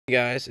Hey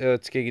guys,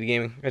 it's Giggity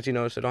Gaming. As you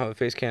notice, I don't have a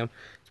face cam.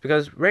 It's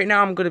because right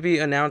now I'm going to be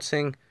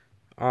announcing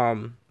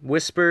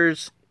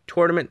Whispers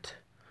tournament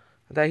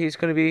that he's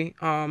going to be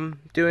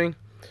doing.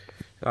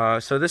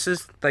 So this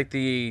is like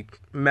the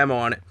memo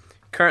on it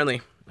currently,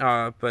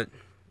 but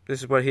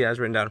this is what he has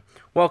written down.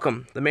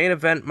 Welcome. The main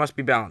event must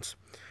be balanced.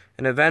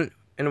 An event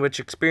in which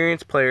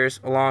experienced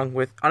players, along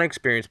with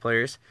unexperienced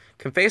players,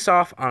 can face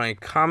off on a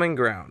common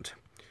ground.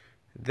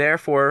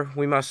 Therefore,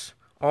 we must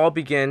all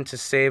begin to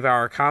save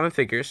our common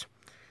figures,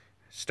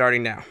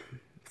 starting now.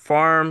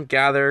 Farm,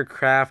 gather,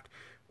 craft,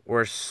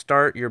 or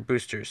start your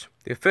boosters.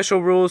 The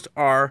official rules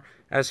are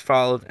as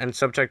followed and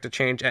subject to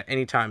change at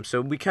any time. So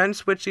we can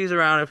switch these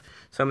around if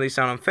some of these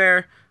sound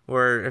unfair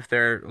or if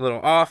they're a little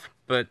off,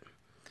 but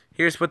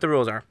here's what the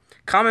rules are.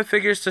 Common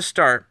figures to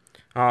start,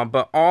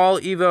 but all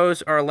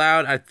EVOs are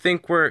allowed. I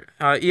think we're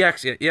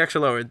EX are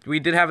lower. We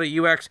did have a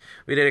UX.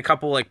 We did a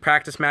couple like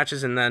practice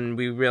matches, and then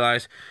we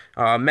realized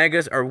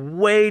Megas are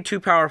way too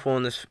powerful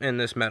in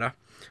this meta.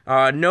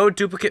 No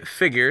duplicate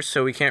figures,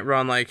 so we can't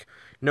run like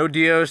no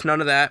Dios, none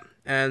of that,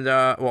 and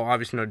well,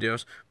 obviously no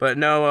Dios, but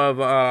no of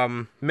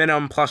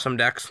minimum plusum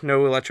decks,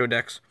 no Electro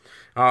decks.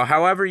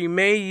 However, you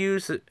may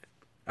use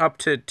up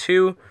to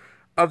 2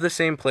 of the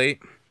same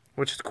plate,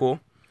 which is cool.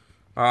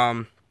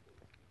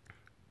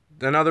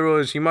 Another rule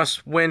is you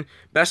must win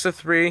best of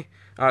 3.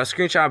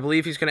 Screenshot, I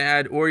believe he's going to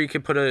add, or you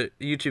could put a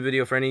YouTube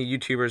video for any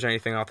YouTubers or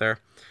anything out there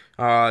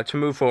to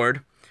move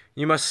forward.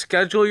 You must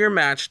schedule your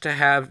match to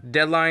have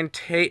deadline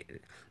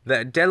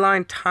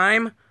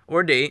time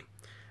or date.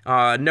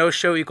 No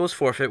show equals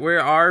forfeit. We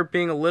are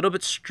being a little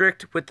bit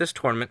strict with this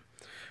tournament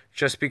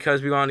just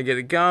because we want to get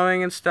it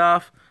going and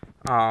stuff.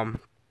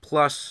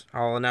 Plus,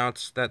 I'll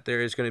announce that there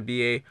is going to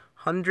be a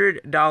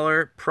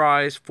 $100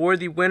 prize for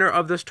the winner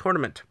of this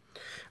tournament.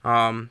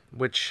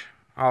 Which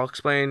I'll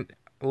explain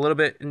a little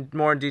bit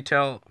more in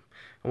detail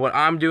what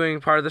I'm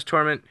doing part of this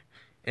tournament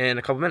in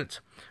a couple minutes.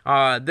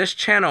 This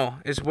channel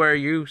is where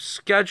you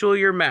schedule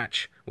your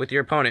match with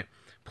your opponent.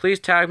 Please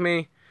tag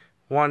me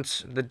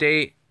once the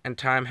date and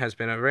time has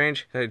been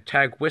arranged.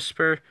 Tag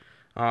Whisper.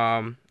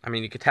 I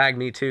mean, you could tag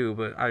me too,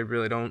 but I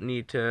really don't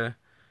need to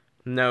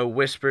know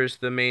Whisper's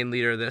the main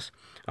leader of this.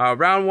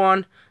 Round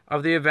 1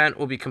 of the event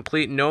will be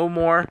complete no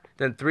more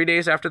than 3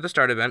 days after the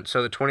start event,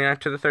 so the 29th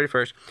to the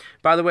 31st.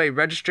 By the way,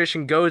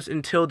 registration goes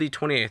until the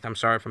 28th. I'm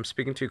sorry if I'm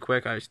speaking too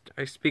quick. I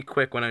speak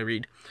quick when I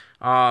read.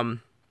 But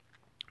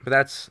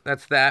that's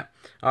that.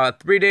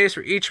 3 days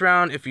for each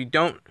round. If you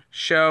don't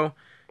show,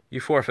 you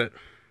forfeit.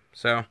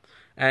 So,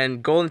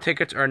 and golden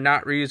tickets are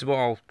not reusable.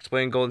 I'll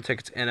explain golden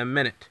tickets in a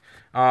minute.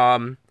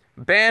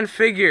 Banned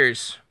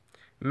figures.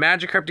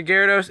 Magikarp to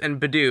Gyarados and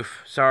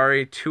Bidoof.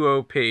 Sorry, too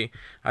OP.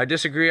 I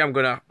disagree. I'm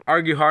going to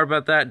argue hard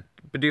about that.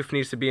 Bidoof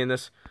needs to be in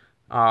this.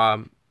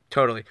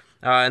 Totally.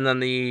 And then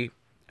the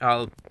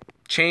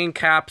chain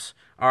caps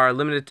are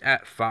limited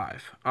at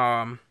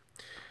 5.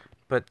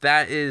 But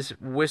that is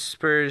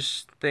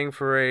Whisper's thing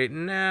for right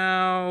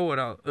now. What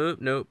else? Oh,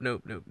 nope.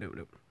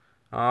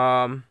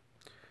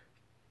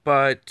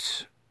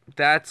 But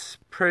that's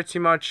pretty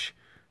much...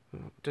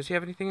 Does he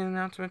have anything in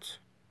announcements?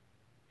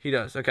 He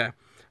does. Okay.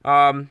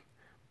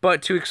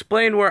 But to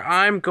explain where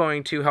I'm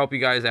going to help you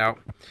guys out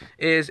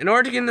is in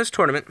order to get in this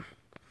tournament,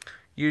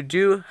 you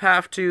do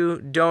have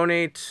to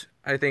donate,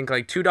 I think,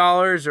 like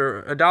 $2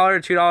 or $1 or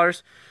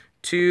 $2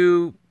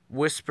 to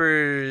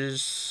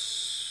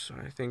Whispers,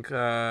 I think,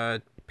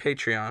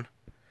 Patreon,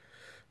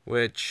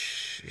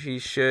 which he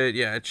should,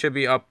 yeah, it should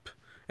be up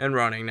and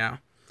running now.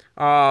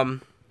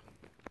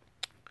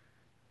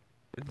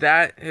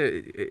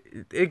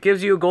 It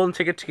gives you a golden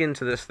ticket to get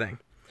into this thing.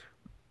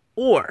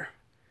 Or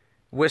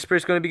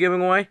Whisper's going to be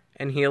giving away,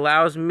 and he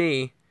allows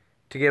me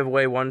to give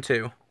away one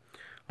too.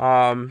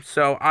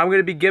 So I'm going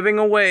to be giving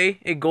away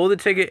a golden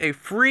ticket, a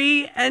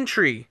free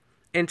entry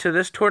into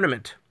this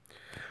tournament.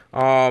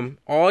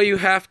 All you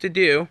have to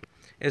do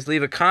is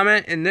leave a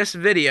comment in this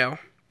video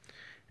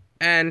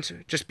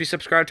and just be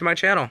subscribed to my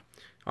channel.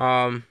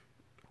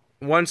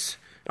 Once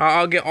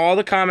I'll get all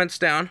the comments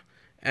down,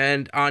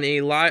 and on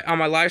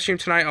my live stream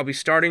tonight, I'll be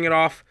starting it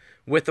off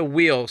with a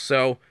wheel.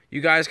 So you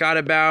guys got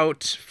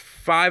about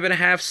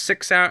 5.5,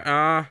 6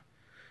 hours.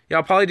 Yeah,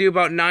 I'll probably do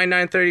about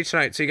 9:30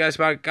 tonight. So you guys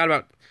got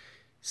about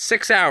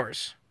 6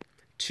 hours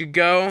to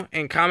go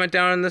and comment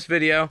down in this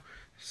video.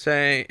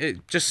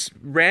 Just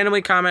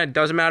randomly comment. It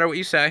doesn't matter what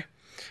you say.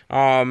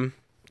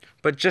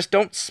 But just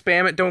don't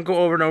spam it. Don't go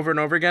over and over and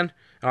over again.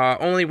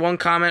 Only one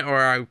comment,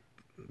 or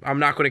I'm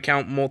not going to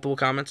count multiple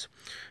comments.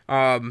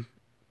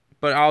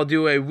 But I'll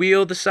do a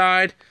wheel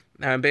decide.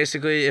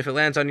 Basically, if it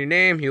lands on your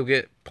name, you'll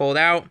get pulled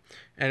out.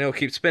 And it'll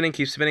keep spinning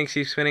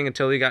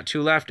until we got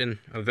 2 left, and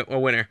a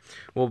winner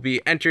will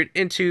be entered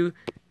into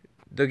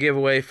the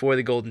giveaway for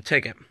the golden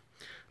ticket.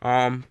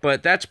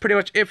 But that's pretty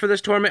much it for this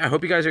tournament. I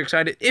hope you guys are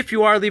excited. If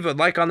you are, leave a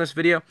like on this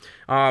video.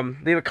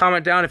 Leave a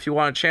comment down if you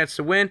want a chance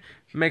to win.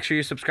 Make sure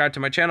you subscribe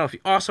to my channel if you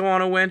also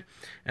want to win.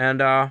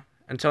 And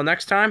until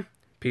next time,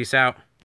 peace out.